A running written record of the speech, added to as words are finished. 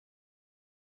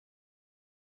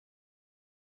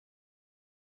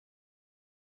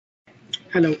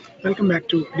Hello, welcome back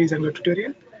to DJango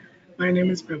tutorial. My name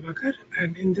is Prabhakar,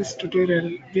 and in this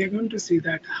tutorial, we are going to see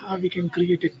that how we can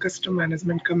create a custom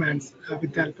management commands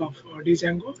with the help of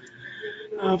DJango.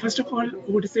 First of all,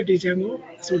 what is the DJango?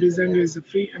 So DJango is a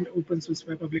free and open source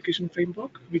web application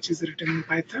framework which is written in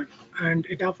Python, and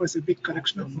it offers a big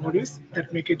collection of modules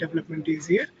that make it development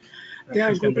easier. They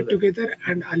are grouped together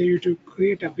and allow you to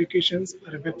create applications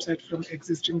or a website from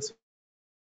existing source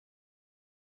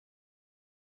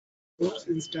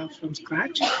instead from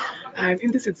scratch. And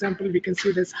in this example, we can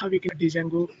see this how we can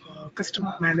Django custom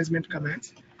management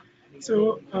commands.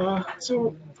 So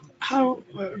how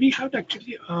we have to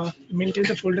actually maintain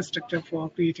the folder structure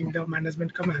for creating the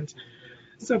management commands.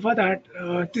 So for that,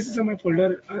 this is my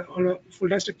folder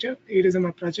structure. It is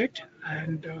my project,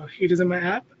 and it is my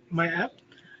app.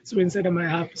 So inside of my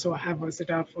app, so I have a set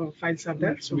of files are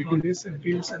there. So always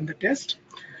views and the test.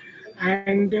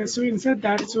 And so inside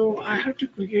that, so I have to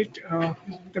create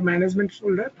the management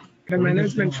folder. The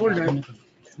management folder.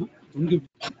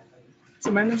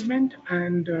 So management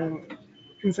and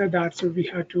inside that, so we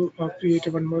have to create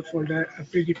one more folder, a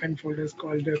predefined folders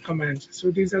called commands. So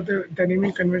these are the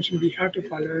naming convention we have to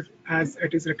follow as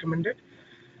it is recommended.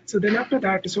 So then after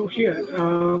that, so here,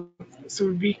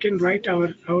 so we can write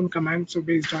our own command, so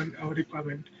based on our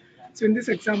requirement. So in this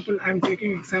example, I'm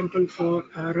taking example for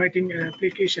writing an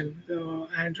application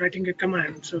and writing a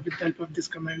command. So with the help of this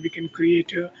command, we can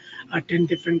create 10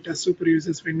 different super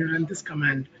users when you run this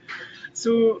command.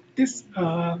 So this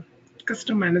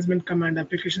custom management command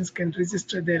applications can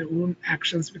register their own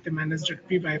actions with the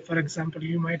manage.py. For example,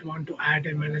 you might want to add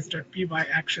a manage.py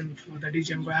action for the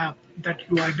DJango app that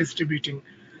you are distributing.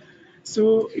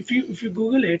 So if you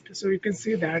Google it, so you can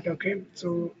see that, okay,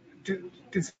 so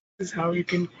this is how you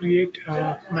can create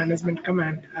a management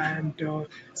command. And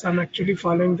so I'm actually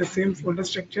following the same folder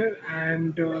structure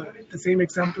and the same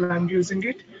example I'm using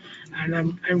it, and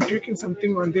I'm tweaking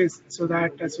something on this so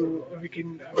that so we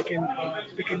can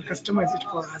customize it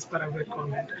for as per our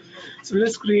requirement. So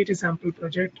let's create a sample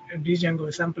project, a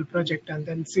DJango sample project, and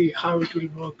then see how it will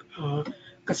work.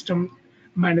 Custom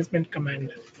management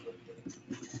command.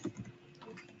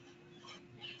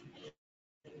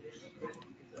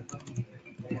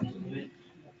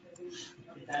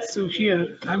 So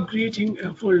here I'm creating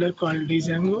a folder called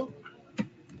DJango,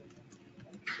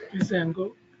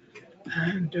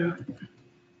 and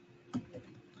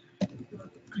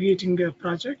creating a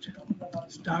project,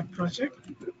 start project,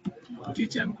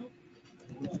 DJango,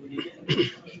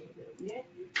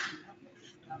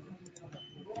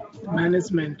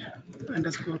 management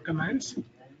underscore commands.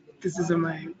 This is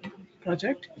my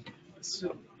project.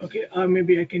 So okay,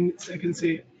 maybe I can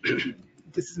say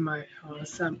this is my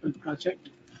sample project.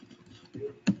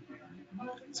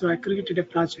 So I created a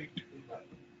project.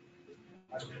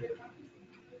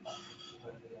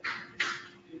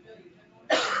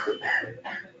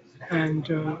 And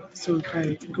so if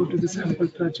I go to the sample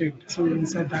project, so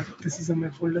inside that, this is my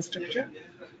folder structure.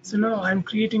 So now I'm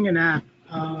creating an app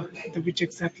which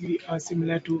exactly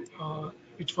similar to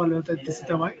which follow that this is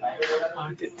the why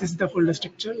this is the folder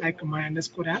structure like my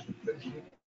underscore app.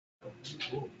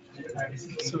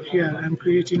 So here I'm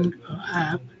creating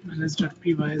app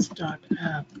manage.py start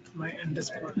app my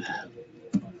underscore app.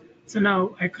 So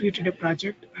now I created a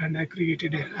project and I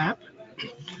created an app.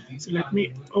 So let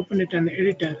me open it in the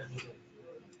editor.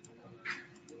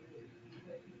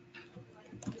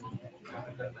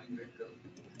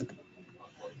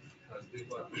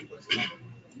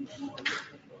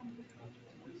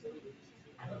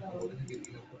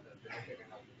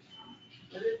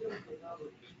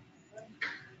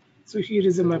 So here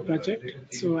is my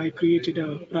project. So I created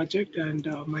a project and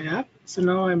my app. So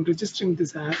now I'm registering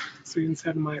this app. So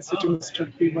inside my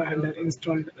settings.py under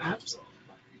installed apps,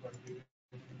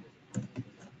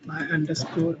 my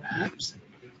underscore apps.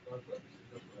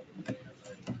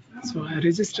 So I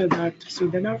register that. So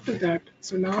then after that,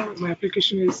 so now my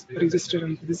application is registered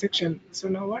into the section. So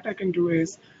now what I can do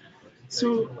is,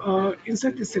 so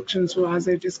inside this section, so as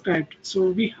I described, so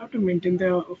we have to maintain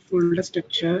the folder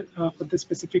structure for the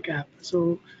specific app.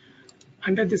 So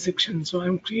under this section, so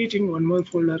I'm creating one more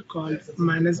folder called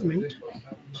management.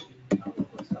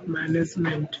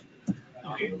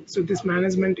 Okay, so this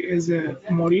management is a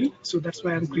module, so that's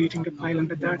why I'm creating a file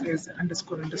under that is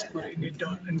underscore init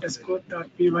dot underscore dot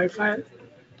py file.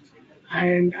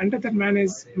 And under that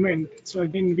management, so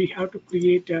again we have to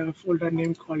create a folder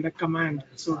name called a command,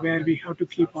 so where we have to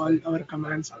keep all our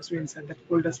commands also inside that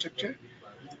folder structure.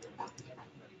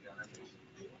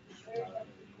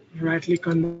 Right click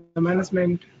on the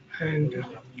management and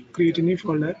create a new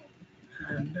folder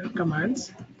and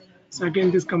commands. So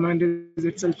again, this command is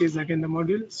itself is again the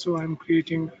module. So I'm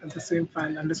creating the same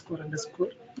file underscore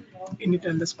init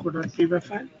underscore.py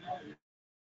file.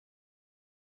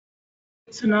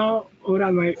 So now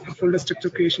overall my folder structure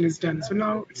creation is done. So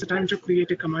now it's a time to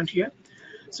create a command here.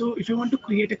 So if you want to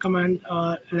create a command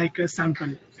like a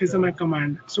sample, is my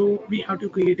command. So we have to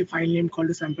create a file name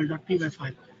called a sample.py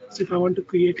file. So if I want to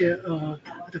create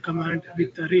the command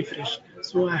with the refresh,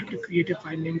 so I have to create a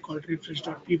file name called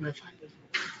refresh.py file.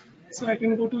 So I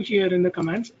can go to here in the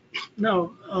commands.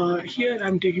 Now here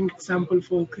I'm taking example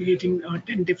for creating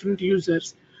 10 different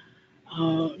users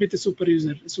with a super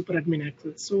user, super admin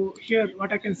access. So here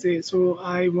what I can say, so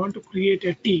I want to create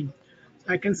a team.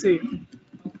 I can say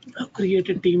create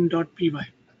a team.py.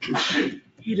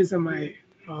 Here is my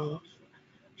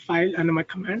file and my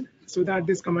command. So that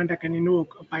this command I can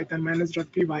invoke python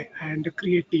manage.py and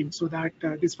create team, so that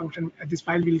this function, this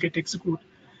file will get executed,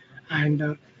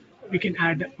 and we can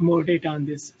add more data on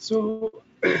this. So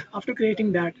after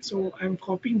creating that, so I'm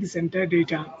copying this entire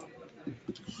data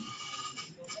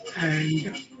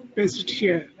and paste it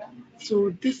here. So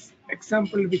this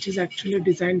example, which is actually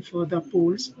designed for the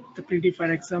polls, the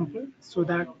predefined example, so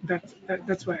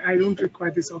that's why I don't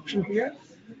require this option here,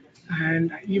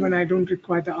 and even I don't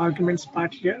require the arguments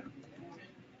part here,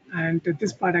 and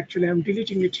this part actually I'm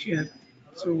deleting it here.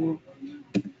 So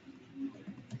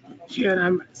here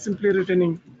I'm simply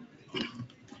returning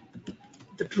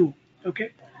the true.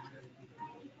 Okay.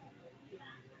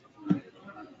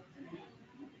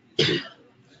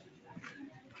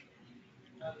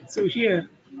 So here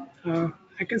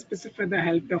I can specify the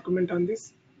help document on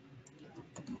this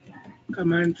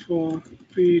command for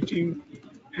creating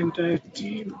entire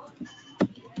team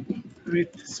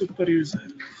with super user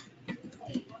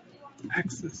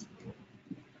access.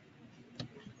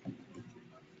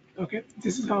 Okay,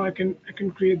 this is how I can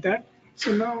create that.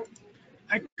 So now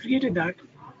I created that.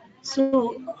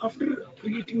 So after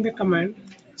creating the command,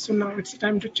 so now it's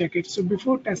time to check it. So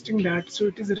before testing that, so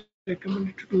it is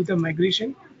recommended to do the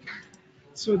migration,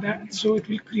 so it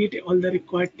will create all the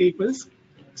required tables.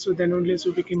 So then only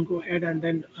so we can go ahead and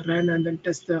then run and then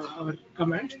test our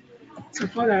command. So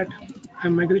for that,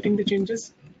 I'm migrating the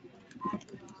changes.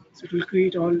 So it will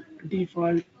create all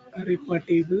default required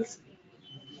tables.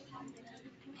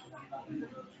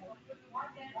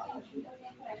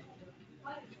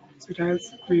 So it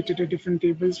has created a different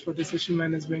tables for the session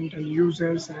management and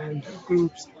users and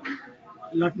groups,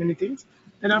 a lot many things.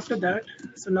 Then after that,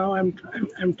 so now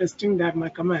I'm testing that my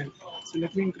command. So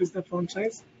let me increase the font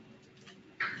size.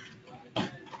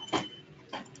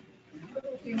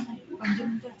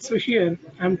 So here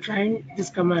I'm trying this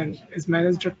command is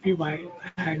manage.py,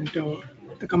 and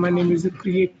the command name is a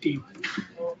create team.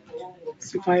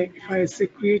 So if I say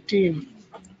create team,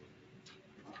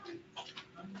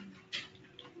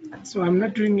 so I'm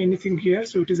not doing anything here.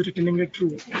 So it is returning a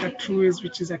true. That true is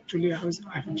which is actually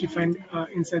I've defined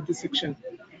inside the section.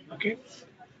 Okay.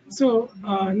 So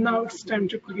now it's time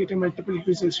to create a multiple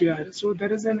users here. So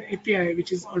there is an API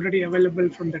which is already available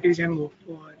from the DJango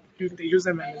for doing the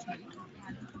user management.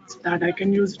 So that I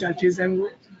can use DJango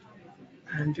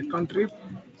and the contrib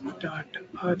dot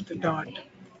earth dot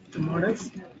the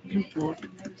models import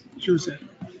user.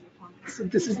 So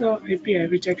this is the API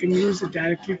which I can use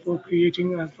directly for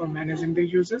creating for managing the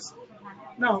users.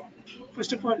 Now,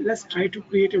 first of all, let's try to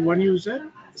create a one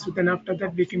user. So then after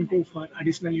that we can go for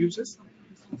additional users.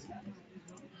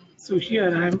 So here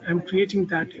I'm creating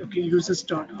that. Okay, users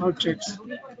dot objects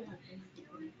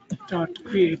dot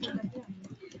create,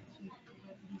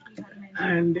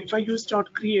 and if I use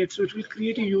dot create, so it will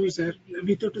create a user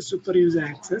without a super user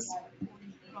access.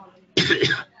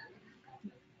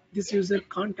 This user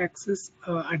can't access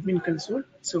admin console.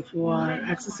 So for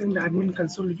accessing the admin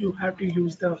console, you have to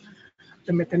use the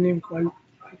method name called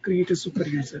create a super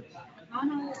user.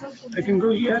 I can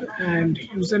go here and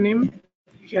username.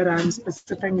 Here I'm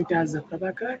specifying it as a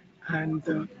Prabhakar,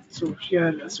 and so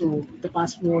the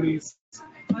password is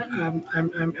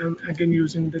I'm again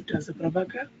using that as a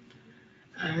Prabhakar,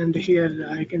 and here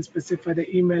I can specify the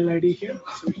email ID here.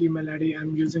 So email ID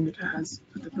I'm using it as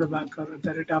the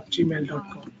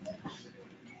Prabhakar@gmail.com.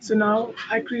 So now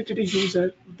I created a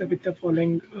user with the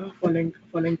following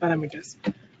parameters.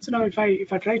 So now if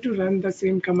I try to run the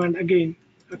same command again,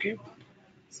 okay.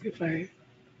 So if I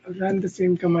run the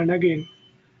same command again,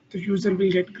 the user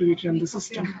will get created on the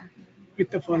system with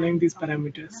the following these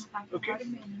parameters. Okay.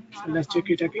 So let's check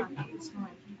it again.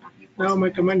 Now my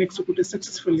command executed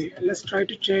successfully. Let's try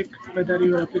to check whether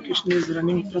your application is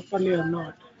running properly or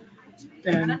not.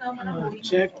 Then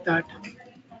check that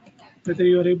whether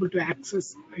you are able to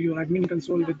access your admin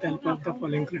console with the help of the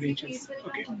following credentials.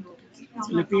 Okay,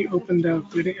 so let me open the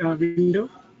window.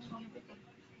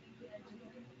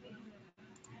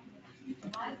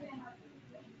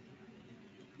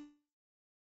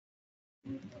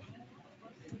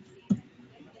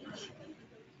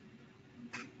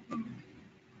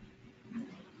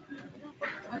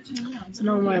 So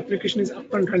now my application is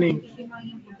up and running.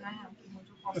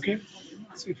 Okay,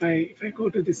 so if I go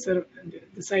to this the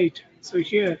site, so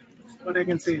here what I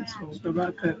can say, so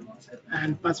Prabhakar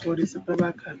and password is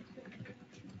Prabhakar.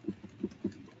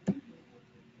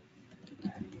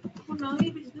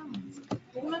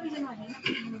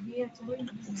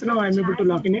 So now I'm able to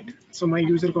log in it. So my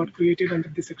user got created under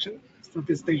this section. So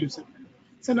this is the user.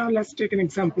 So now let's take an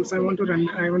example. So I want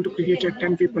to create a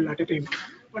 10 people at a time.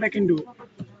 What I can do.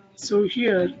 So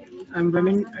here I'm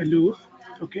running a loop.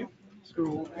 Okay.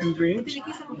 So in range,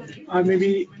 or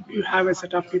maybe you have a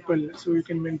set of people, so you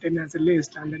can maintain as a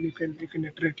list, and then you can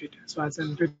iterate it. So as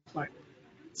in required.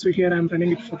 So here I'm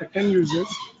running it for the 10 users,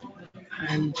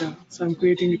 and so I'm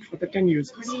creating it for the 10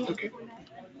 users. Okay.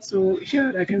 So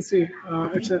here I can say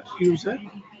it's a user,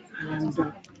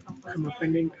 and I'm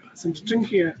appending some string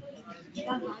here.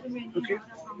 Okay,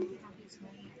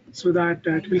 so that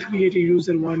it will create a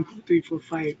user 1 2 3 4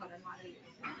 5,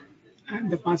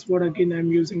 and the password again I'm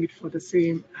using it for the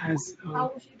same as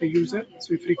the user.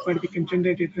 So if required, we can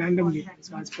generate it randomly,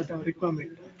 so as per the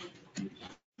requirement.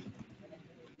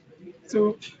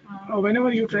 So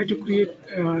whenever you try to create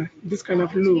this kind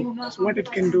of loop, so what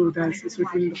it can do that is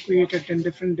it will create a 10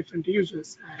 different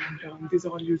users, and these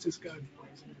all users get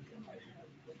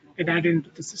added into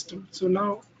the system. So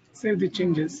now save the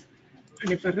changes,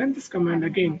 and if I run this command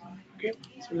again, okay.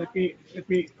 So let me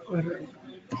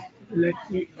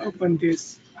open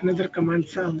this another command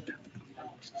prompt.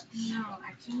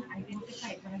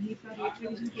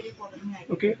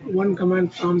 Okay, one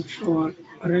command prompt for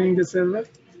running the server,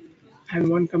 and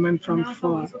one command prompt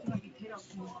for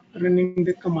running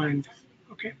the command.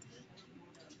 Okay,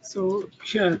 so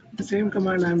here the same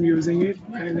command I'm using it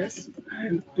minus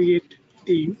and create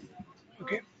team.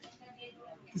 Okay,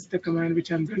 this is the command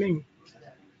which I'm running,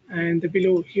 and the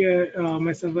below here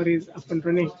my server is up and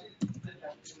running.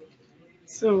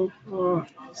 So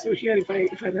here if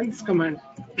I run this command,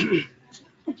 it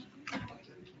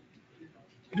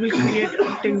will create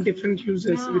 10 different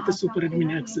users with the super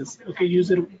admin access. Okay,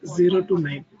 user 0 to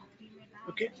 9.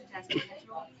 Okay,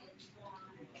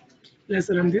 let's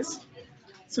run this.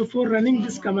 So for running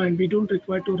this command, we don't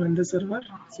require to run the server.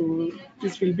 So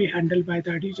this will be handled by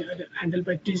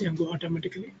DJango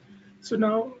automatically. So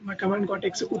now my command got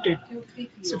executed.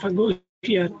 So if I go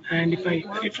here and if I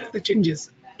refresh the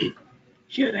changes,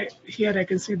 here I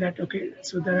can see that okay,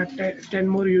 so there are 10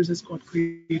 more users got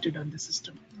created on the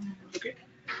system. Okay,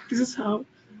 this is how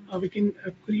we can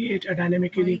create a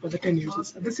dynamic query for the 10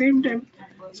 users. At the same time,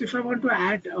 so if I want to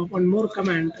add one more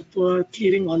command for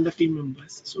clearing all the team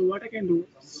members, so what I can do,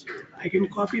 I can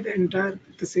copy the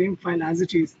same file as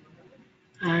it is,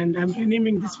 and I'm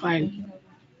renaming this file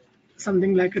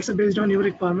something like it's based on your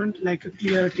requirement, like a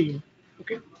clear team.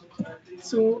 Okay,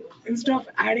 so instead of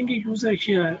adding a user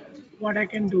here, what I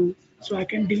can do, so I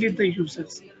can delete the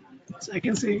users. So I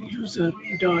can say user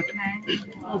dot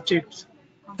objects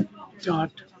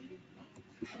dot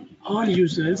all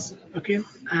users, okay,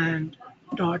 and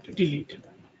dot delete.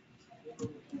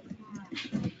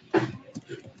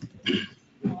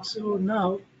 So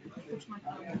now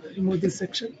remove this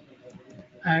section,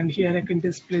 and here I can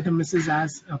display the message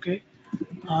as okay,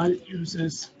 all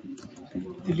users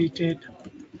deleted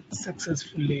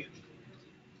successfully.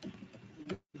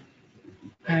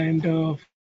 And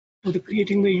for the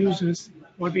creating the users,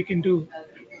 what we can do,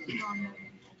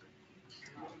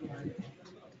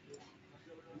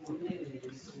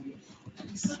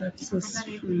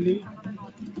 successfully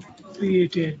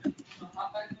created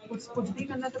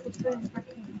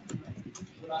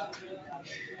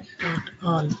dot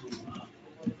all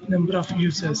number of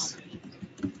users.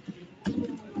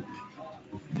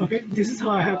 Okay, this is how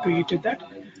I have created that.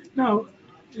 Now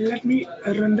let me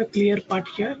run the clear part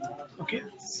here. Okay,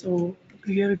 so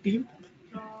clear team,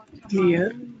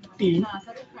 clear team,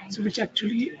 so which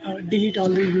actually delete all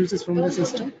the users from the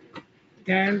system.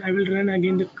 Then I will run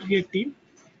again the create team,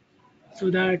 so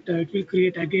that it will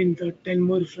create again the 10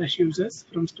 more fresh users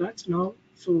from scratch now.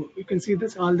 So you can see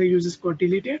this, all the users got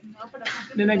deleted.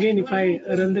 Then again if I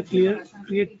run the clear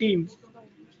create team,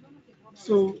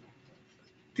 so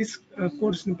this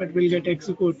code snippet will get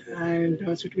execute, and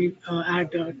so it will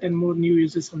add 10 more new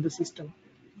users on the system.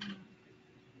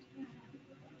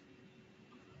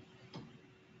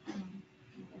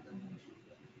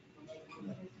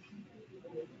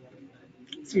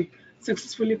 see,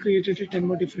 successfully created 10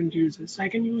 more different users. So I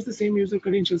can use the same user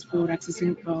credentials for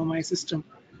accessing my system.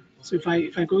 So if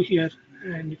I go here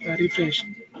and if I refresh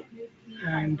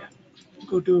and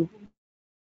go to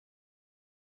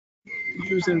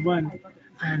user one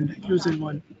and user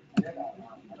one.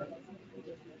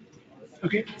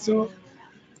 Okay, so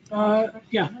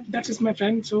yeah, that is my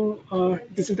friend. So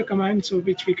this is the command, so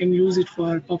which we can use it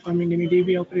for performing any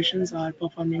DB operations or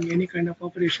performing any kind of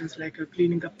operations like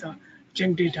cleaning up the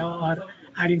junk data or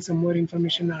adding some more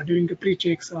information or doing the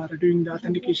pre-checks or doing the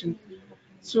authentication.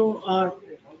 So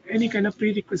any kind of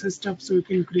prerequisite stuff, so you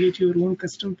can create your own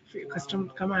custom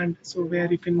command. So where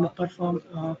you can perform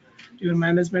your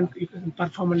management, you can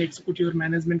perform and execute your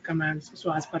management commands.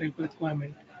 So as per your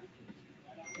requirement.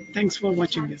 Thanks for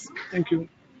watching this. Thank you.